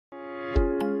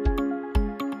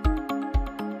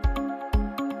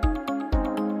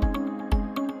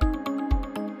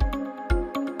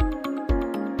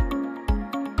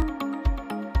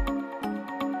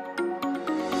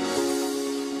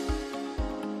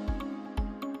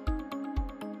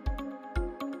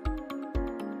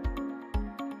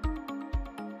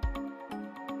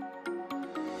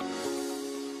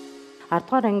10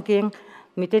 дугаар ангийн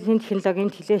мэдээллийн технологийн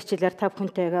теле хичээлээр та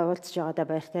бүхэнтэйгээ уулзж байгаадаа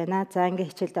баяртай байна. За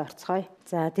ангийн хичээлдээ орцгоё.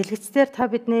 За дэлгэцээр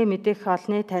та бидний мэдэх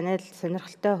олны танил,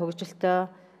 сонирхолтой, хөгжилтэй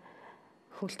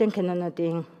хөгөлтэй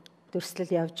кинонуудын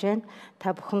дүрслэл явж байна.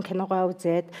 Та бүхэн киногоо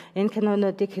үзээд энэ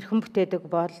кинонуудыг хэрхэн бүтээдэг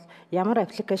бол, ямар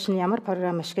аппликейшн, ямар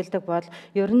програм ашигладаг бол,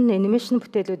 ер нь анимашн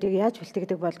бүтээлүүдийг яаж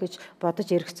бэлтгэдэг бол гэж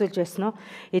бодож эргэцүүлж байсан уу?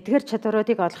 Эдгээр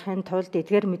чадваруудыг олохын тулд,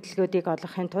 эдгээр мэдлэгүүдийг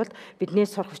олохын тулд бидний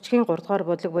сурах хүчгийн 3 дугаар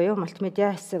бүлэг буюу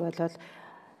мультимедиа хэсэг болол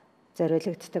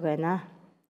зориулагддаг байна.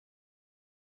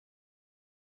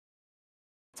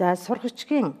 За сурах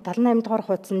хүчгийн 78 дугаар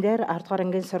хуудсан дээр 10 дугаар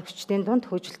ангийн сурах хүчдийн дунд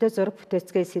хөгжилтэй зураг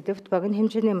бүтээцгээ сэдвт богино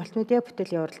хэмжээний мультимедиа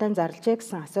бүтээлийн уралдаан зарлажээ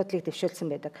гэсэн асуудлыг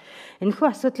дэвшүүлсэн байдаг. Энэхүү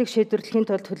асуудлыг шийдвэрлэхийн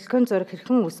тулд хөдөлгөөний зураг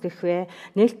хэрхэн үүсгэх вэ?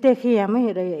 Нээлттэй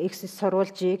ямар их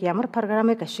сурвалжийг, ямар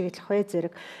програмыг ашиглах вэ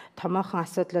зэрэг томоохон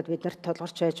асуудлууд биднэрт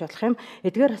тулгарч байж болох юм.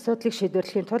 Эдгээр асуудлыг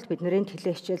шийдвэрлэхийн тулд бидний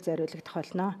теле хичээл зориулагдах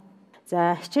болно.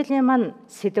 За хичээлийн маань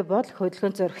сэдэв бол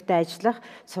хөдөлгөөн зурагтай ажиллах,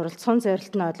 суралцсан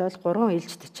зорилт нь бол 3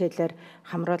 ээлжит хичээлээр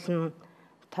хамруулан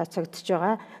тооцогдож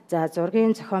байгаа. За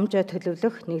зургийн зохиомжоо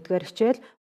төлөвлөх 1-р хичээл,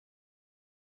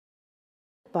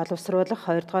 боловсруулах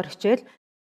 2-р хичээл,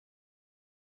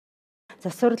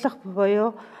 засварлах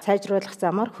буюу сайжруулах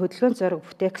замаар хөдөлгөөн зураг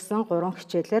бүтээх гэсэн 3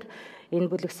 хичээлээр энэ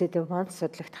бүлэг сэдэв маань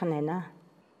судлагдах нь байна.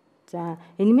 За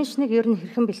анимашныг ер нь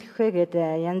хэрхэн бэлтгэх вэ гэдэг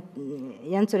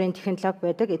янз бүрийн технологи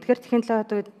байдаг. Эдгээр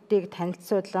технологиудыг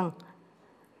танилцуулан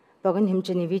богино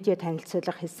хэмжээний видео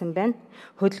танилцуулга хийсэн байна.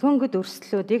 Хөдөлгөөнгөд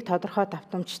өрсөлдлүүдийг тодорхой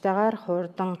давтамжтайгаар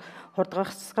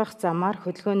хурдгасгах замаар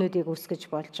хөдөлгөөнүүдийг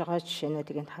үүсгэж болж байгаа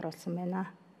жишээнүүдийг энд харуулсан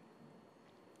байна.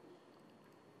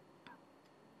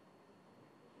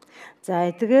 За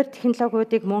эдгээр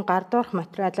технологиудыг мөн гар доорх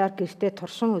материалаар гэртээ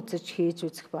туршин хийж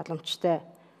үзэх боломжтой.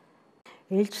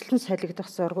 Ээлжлэн солигдох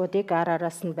зургуудыг ар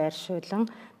араас нь байршуулан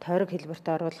тойрог хэлбэрт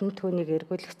оруулан түүнийг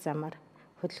эргүүлэх замаар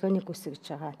хөдөлгөөнийг үүсгэж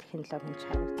байгаа технологи нь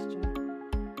харагдаж байна.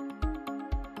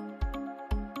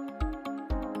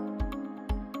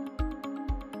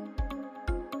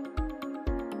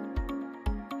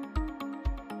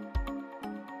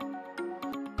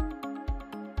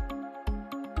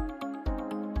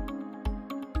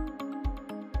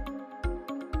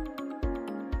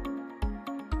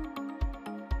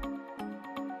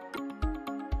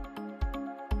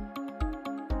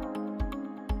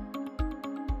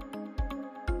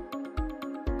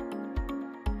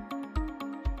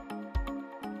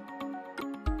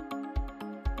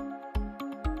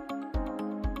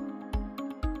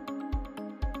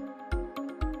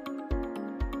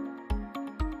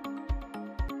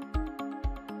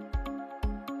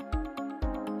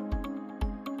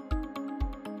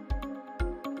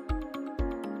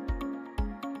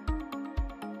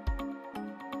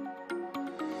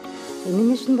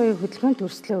 Анимашн буюу хөдөлгөөний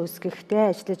дүрслэлээ үүсгэхдээ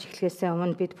ажиллаж эхлэхээс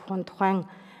өмнө бид бүхэн тухайн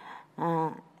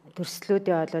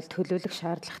дүрслэлүүдээ бол төлөвлөх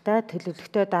шаардлагатай.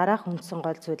 Төлөвлөлтөө дараах үндсэн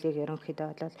гол зүйлийг ерөнхийдөө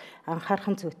бол анхаарах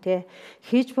нь зүйтэй.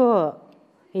 Хийж буй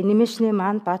анимашны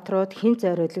маань баатрууд хэн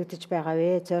зориулагдаж байгаа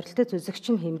вэ? Зорилттой үзэгч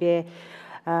нь хэн бэ?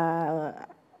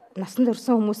 Насанд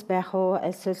хүрсэн хүмүүс байх уу,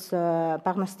 эсвэл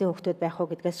бага насны хүүхдүүд байх уу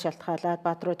гэдгээс шалтгаалаад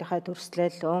баатруудынхаа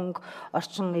дүрслэл, өнгө,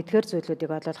 орчин эдгээр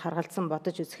зүйлүүдийг бол харгалзан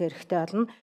бодож үзэх хэрэгтэй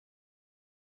болно.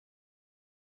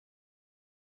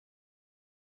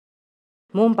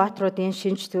 Мөн баатруудын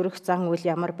шинж төрөх зан үйл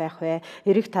ямар байх вэ?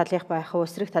 Эрэг талынх байх уу,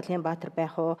 эсрэг талын баатар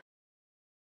байх уу?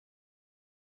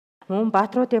 Мөн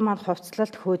баатруудын маань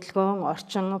хувцлалт, хөдөлгөөн,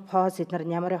 орчин, поз эдгээр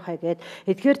нь ямар байх вэ гэд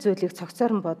эдгээр зүйлийг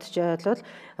цогцоор нь бодож бол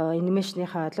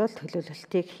анимашныхаа бол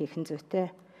төлөвлөлтийг хийх нь зүйтэй.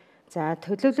 За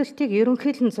төлөвлөлтийг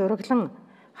ерөнхийдөө зураглан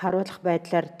харуулах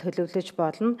байдлаар төлөвлөж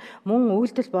болно. Мөн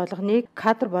үйлдэл болгоныг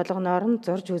кадр болгоноор нь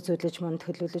зурж үзүүлж мөн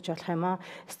төлөвлөж болох юм аа.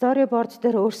 Storyboard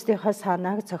дээр өөрсдийнхөө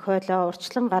санааг зохиолоо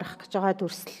урьдчилан гаргах гэж байгаа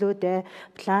дүрслэлүүдээ,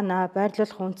 плана,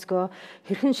 байрлуулах үнцгөө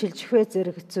хэрхэн шилжих вэ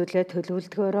зэрэг зүйлээ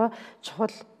төлөвлөдгөөрөө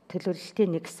чухал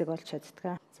төлөвлөлтийн нэг хэсэг болж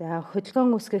чаддаг. За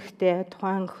хөдөлгөөн үүсгэхдээ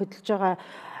тухайн хөдөлж байгаа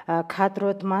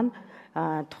кадрууд маань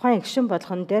тухайн экшн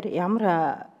болгон дээр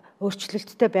ямар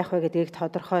өөрчлөлттэй байх вэ гэдгийг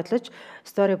тодорхойлож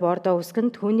storyboard-оо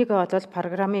үүсгэн түүнийг бол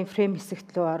программын фрейм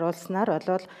хэсэгт рүү оруулснаар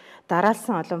бол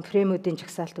дараалсан олон фреймүүдийн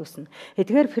жагсаалт үүснэ.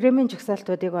 Эдгээр фреймийн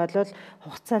жагсаалтуудыг бол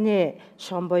хугацааны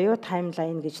шугам буюу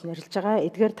таймлайн гэж нэрлэж байгаа.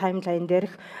 Эдгээр таймлайн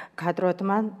дээрх кадрууд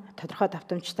маань тодорхой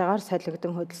давтамжтайгаар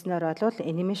солигдсон хөдөлснөөр бол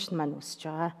анимашн маань үүсэж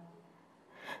байгаа.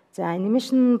 За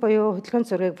анимашн буюу хөдөлгөөн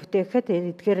зургийг бүтээхэд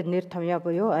эдгээр нэр томьёо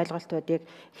буюу ойлголтуудыг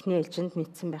эхний ээлжинд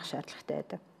мэдсэн байх шаардлагатай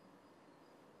байдаг.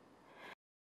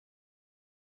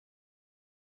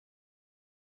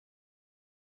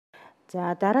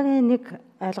 За дараагийн нэг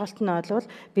ойлголт нь бол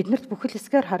биднэрт бүхэл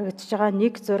хэсгээр харагдаж байгаа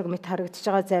нэг зураг мэт харагдаж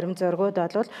байгаа зарим зургууд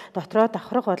бол дотроо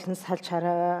давхраг болон салж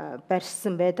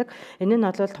барьсан байдаг. Энэ нь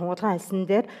бол тунгалгаан альсан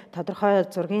дээр тодорхой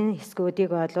зургийн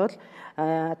хэсгүүдийг бол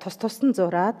тус нь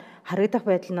зураад харагдах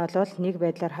байдал нь бол нэг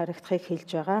байдлаар харагдахыг хэлж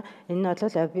байгаа. Энэ нь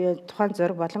бол тухайн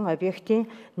зураг болон объектын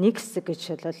нэг хэсэг гэж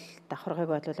бол давхаргыг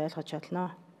бол ойлгож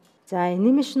болно. За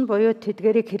анимашн буюу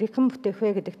тэдгээрийг хэрхэн бүтээх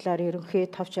вэ гэдэг талаар ерөнхий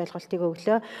товч ойлголтыг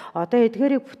өглөө. Одоо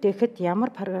эдгээрийг бүтээхэд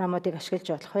ямар програмуудыг ашиглаж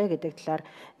болох вэ гэдэг талаар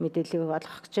мэдээллийг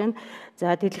олгох гэж байна.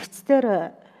 За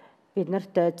дэлгэцээр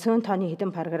биднэрт цөөн тооны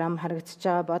хэдэн програм харагдаж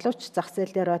байгаа боловч зах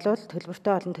зээл дээр бол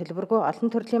төлбөртэй болон төлбөргүй олон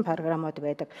төрлийн програмууд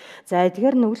байдаг. За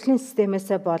эдгээр нүүлгэн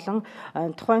системээс болон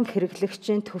тухайн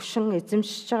хэрэглэгчийн төвшин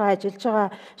эзэмшиж байгаа ажиллаж байгаа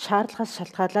шаардлагаас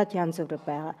шалтгаалаад янз бүр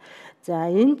байгаа. За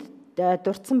энд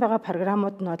дурдсан байгаа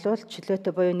програмууд нь бол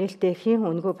чөлөөтэй буюу нээлттэй эхийн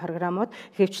үнэгүй програмууд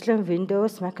хэвчлэн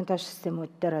Windows, Macintosh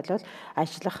системүүд дээр бол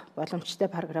ажиллах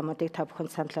боломжтой програмуудыг та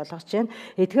бүхэнд санал болгож байна.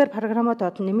 Эдгээр програмууд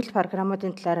одоо нэмэлт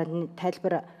програмуудын талаар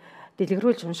тайлбар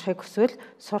дэлгэрүүлж уншихыг хүсвэл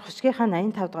сургачгийнхаа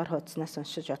 85 дугаар хуудаснаас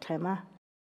уншиж бодох юм аа.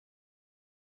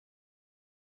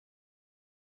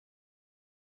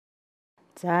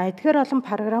 За эдгээр олон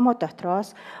програмууд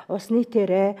дотроос улс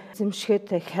нийтээрээ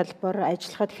эзэмшихэд хялбар,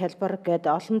 ажиллахад хялбар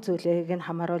гэдэг олон зүйлийг нь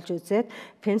хамааруулж үзээд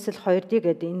Pencil 2D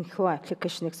гэдэг энэхүү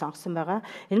аппликейшнийг сонгосон байгаа.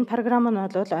 Энэ програм нь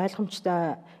бол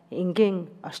ойлгомжтой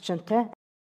энгийн орчинтой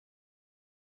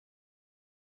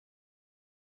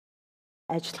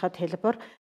ажиллахад хялбар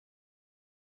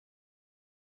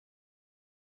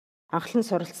анхлан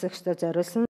суралцагчдад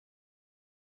зориулсан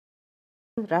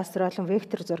растер болон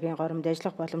вектор зургийн горомд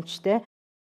ажиллах боломжтой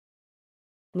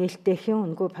нээлттэй эхийн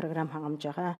үнэгүй програм хангамж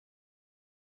байгаа.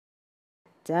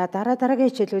 За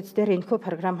дараагийн хичээлүүд дээр энэхүү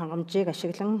програм хангамжийг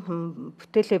ашиглан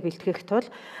бүтээлээ бэлтгэх тул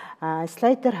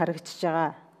слайдээр харагдаж байгаа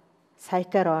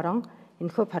сайтаар орон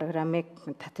энэхүү програмыг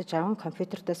татаж аван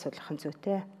компьютердээ судлах нь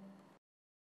зүйтэй.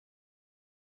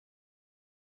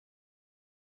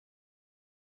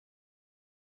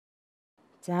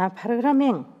 За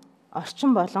програмын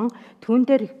орчин болон түүн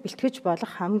дээр бэлтгэж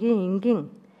болох хамгийн энгийн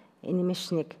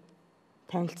анимашныг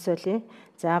танилцуулъя.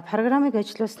 За програмыг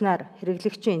ажилуулснаар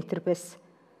хэрэглэгчийн интерфейс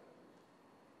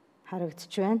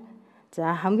харагдаж байна.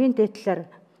 За хамгийн дээдлэр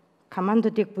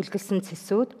командуудыг бүлгэлсэн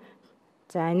цэсүүд,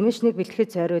 за анимашныг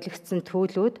бэлтгэж зориулагдсан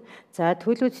төлөвүүд, за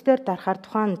төлөвүүд дээр дарахаар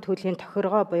тухайн төлөвийн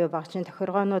тохиргоо буюу багжийн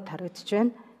тохиргоонууд харагдаж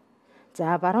байна.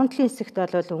 За баруун талын хэсэгт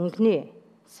бол өнгөний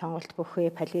сонголт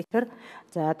бүхий палитер,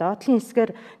 за доотлын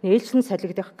хэсгээр нээлжлэн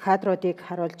солигдох кадруудыг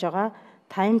харуулж байгаа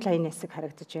таймлайн хэсэг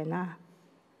харагдаж байна.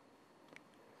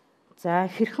 За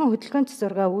хэрхэн хөдөлгөөнт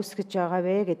зураг үүсгэж байгаа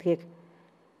вэ гэдгийг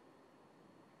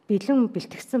бэлэн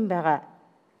бэлтгэсэн байгаа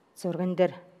зурган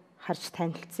дээр харж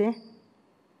танилцъя.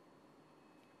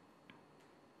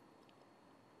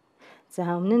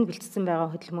 За өмнө нь бэлтгэсэн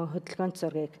байгаа хөдөлгөөнт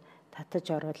зургийг татаж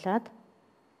оруулаад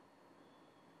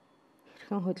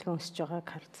хэрхэн хөдөлгөөн өсөж байгааг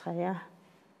харцгаая.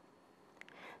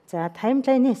 За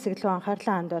таймлайны хэсэг рүү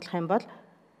анхаарлаа хандуулах юм бол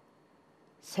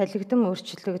солигдсон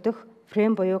өөрчлөгдөх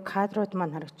фрейм буюу кадрууд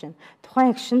маань харагдаж байна.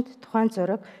 Тухайн экшнд тухайн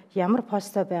зураг ямар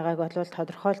постой байгааг бол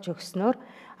тодорхойлж өгснөөр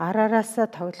араараасаа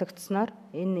тоглогдсноор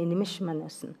энэ анимашн маань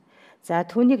үүснэ. За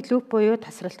түүнийг луп буюу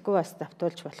тасралтгүй бас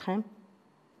давтуулж болох юм.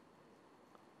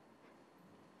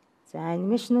 За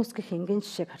анимашн үүсгэх энгийн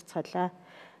жишээг харцгаалаа.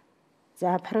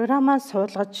 За програмаа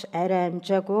суулгаж арай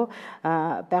амжаагүй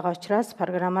байгаа учраас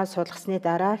програмаа суулгасны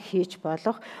дараа хийж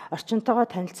болох орчинтойгоо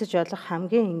танилцж болох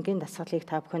хамгийн энгийн дасгалыг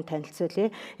та бүхэнд танилцуулъя.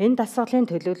 Энэ дасгалын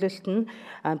төлөвлөлт нь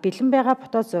бэлэн байгаа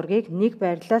фото зургийг нэг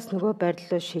байрлалаас нөгөө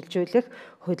байрлал руу шилжүүлэх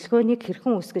хөдөлгөөнийг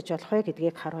хэрхэн үүсгэж болох вэ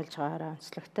гэдгийг харуулж байгаараа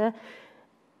онцлогтой.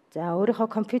 За өөрийнхөө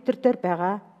компьютер дээр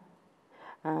байгаа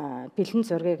бэлэн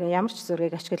зургийг ямар ч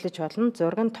зургийг ашиглаж болно.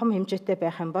 Зураг нь том хэмжээтэй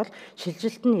байх юм бол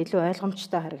шилжилт нь илүү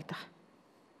ойлгомжтой харагдах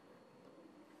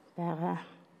байгаа.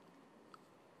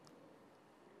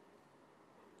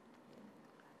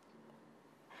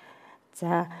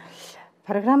 За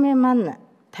програмын маань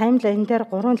таймлайн дээр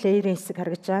 3 layering хэсэг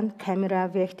харагдаж байна. Камера,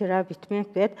 вектор, bitmap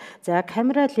гэдэг. За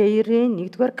камера layering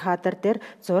 1-р кадр дээр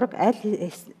зураг аль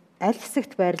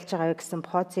хэсэгт байрлаж байгаа вэ гэсэн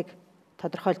позыг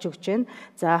тодорхойлж өгч байна.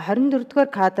 За 24-р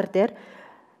кадр дээр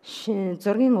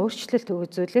зургийн өөрчлөлт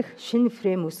үзүүлэх шинэ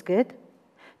фрейм үүсгээд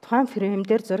тухайн фрейм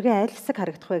дээр зургийн аль хэсэг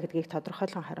харагдах вэ гэдгийг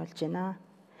тодорхойлон харуулж байна.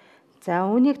 За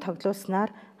үүнийг тоглуулснаар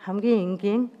хамгийн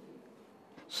энгийн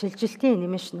шилжилтийн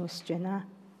анимашн үүсэж байна.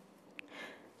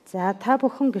 За та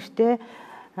бүхэн гэртээ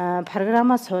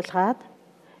програмаа суулгаад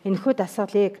энэхүү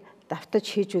дасгалыг давтаж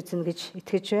хийж үзнэ гэж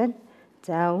итгэж байна.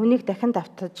 За үүнийг дахин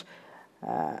давтаж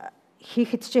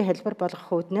хийхэд чинь хэлбэр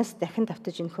болгох үүднээс дахин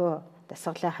давтаж энэхүү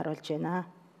дасгалаа харуулж байна.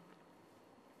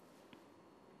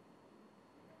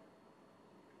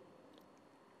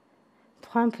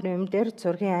 тухайн фрейм дээр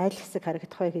зургийн айл хэсэг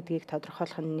харагдах вэ гэдгийг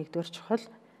тодорхойлох нь нэгдүгээр чухал.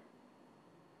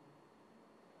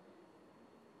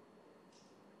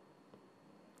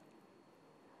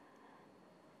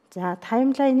 За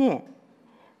таймлайны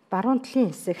баруун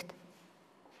талын хэсэгт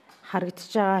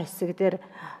харагдаж байгаа хэсэг дээр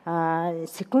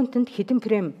секундэд хэдэн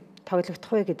фрейм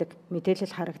тоглогдох вэ гэдэг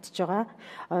мэдээлэл харагдаж байгаа.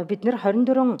 Бид нэр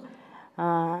 24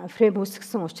 фрейм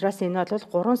үүсгэсэн учраас энэ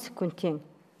бол 3 секундын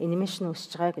анимашн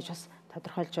үүсэж байгаа гэж бас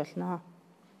тодорхойлж болно.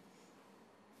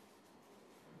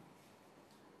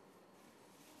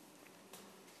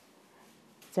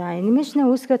 За анимашн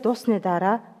үүсгээд дуусны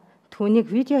дараа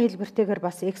түүнийг видео хэлбэртэйгээр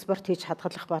бас экспорт хийж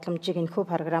хадгалах боломжийг энэхүү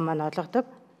програм маань олгодог.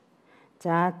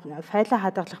 За файлаа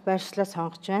хадгалах байршлаа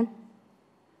сонгож байна.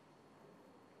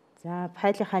 За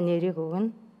файлынхаа нэрийг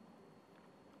өгнө.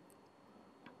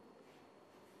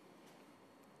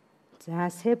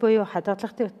 За сave буюу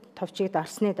хадгалах товчийг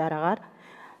дарсны дараагаар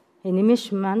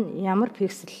анимашн маань ямар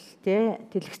пикселтэй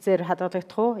дэлгэцээр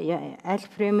хадгалагдах уу, аль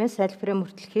фреймээс аль фрейм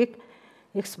хүртэлхийг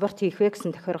экспорт хийх вэ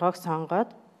гэсэн тохиолгоог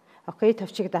сонгоод окей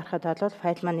товчийг дарахад бол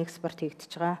файл маань экспорт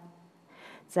хийгдэж байгаа.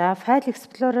 За файл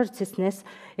Explorer зэснээс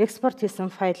экспорт хийсэн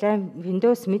файлаа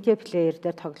Windows Media Player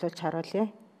дээр тоглуулж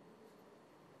харуулъя.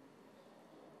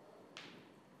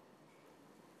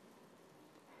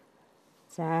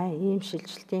 За ийм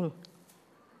шилжилтийн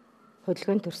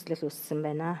хөдөлгөөний төрслөл үүссэн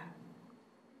байна.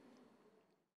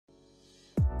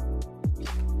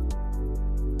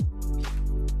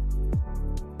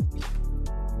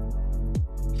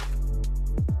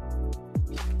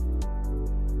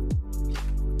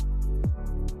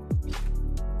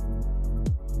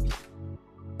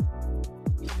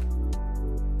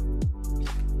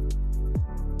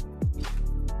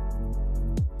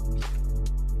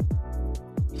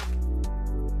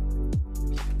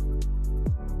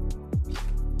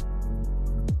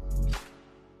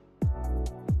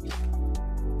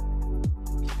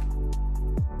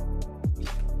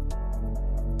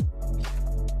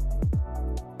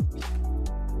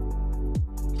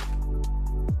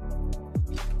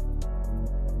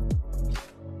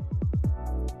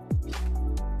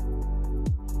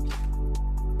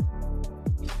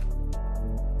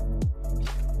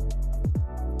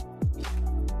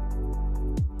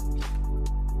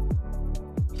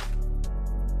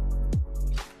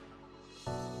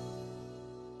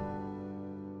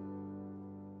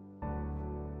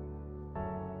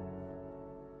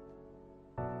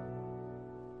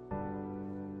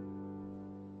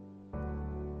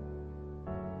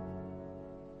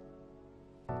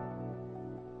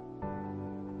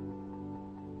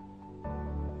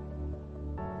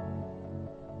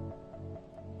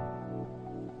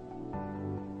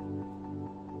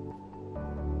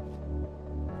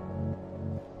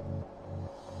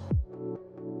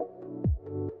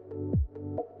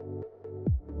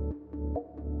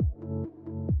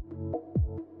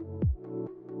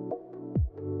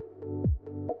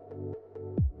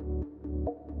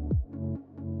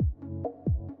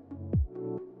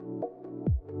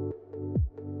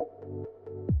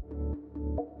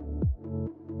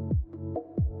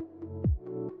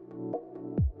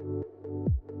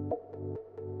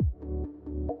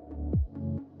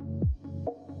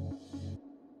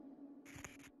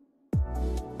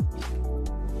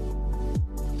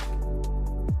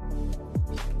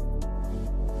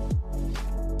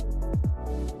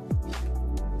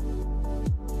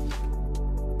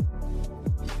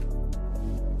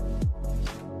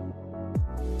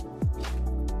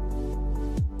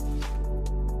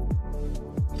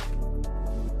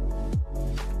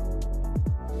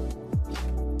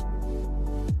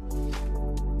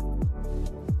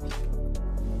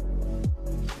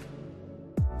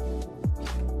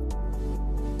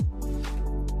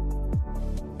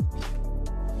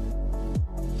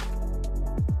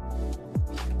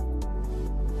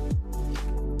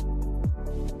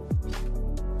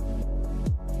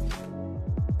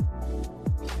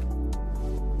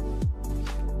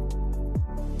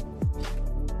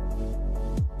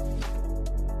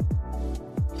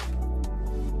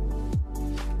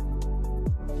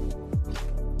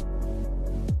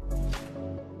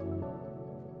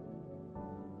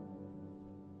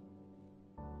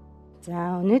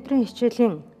 За өнөөдрийн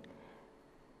хичээлийн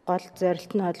гол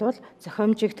зорилт нь бол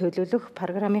зохиомжийг төлөвлөх,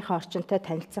 програмынхаа орчинтой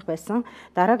танилцах байсан.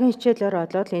 Дараагийн хичээлээр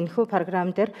бол энэхүү програм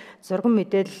дээр зурган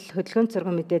мэдээлэл, хөдөлгөөн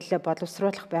зурган мэдээлэлээ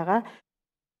боловсруулах байгаа.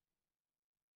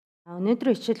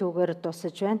 Өнөөдрийн хичээлүүгээр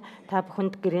дуусаж байна. Та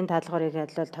бүхэнд гэрийн даалгаврыг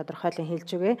тодорхойлон хэлж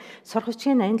өгье. Сурах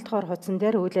бичгийн 80 дугаар хуудсан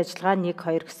дээр үйл ажиллагаа 1,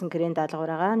 2 гэсэн гэрийн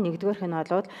даалгавар байгаа. Нэгдүгээрх нь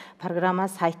бол програмаа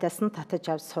сайтаас нь татаж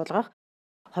авч суулгах.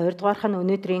 Хоёрдугаарх нь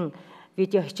өнөөдрийн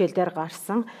видео хичээлдээр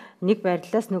гарсан нэг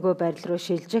байрлалаас нөгөө байрлал руу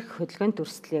шилжих хөдөлгөөний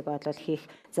дүрслэлийг бол хийх.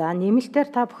 За нэмэлтээр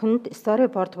та бүхэнд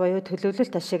storyboard буюу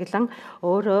төлөвлөлт ашиглан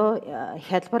өөрөө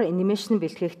хялбар анимашн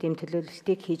бэлтгэх тийм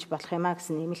төлөвлөлтийг хийж болох юмаа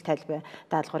гэсэн нэмэлт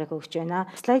даалгаврыг өгч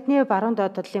байна. Слайдны баруун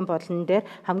доотлолын болон дээр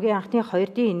хамгийн анхны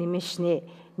 2D анимашны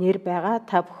нэр байгаа.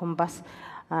 Та бүхэн бас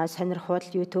сонирхвол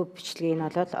YouTube бичлэгийг нь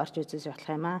бол орж үзэж болох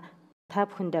юм аа. Та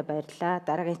бүхэндээ баярлалаа.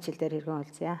 Дараагийн хичээл дээр иргэн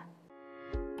уулзъя.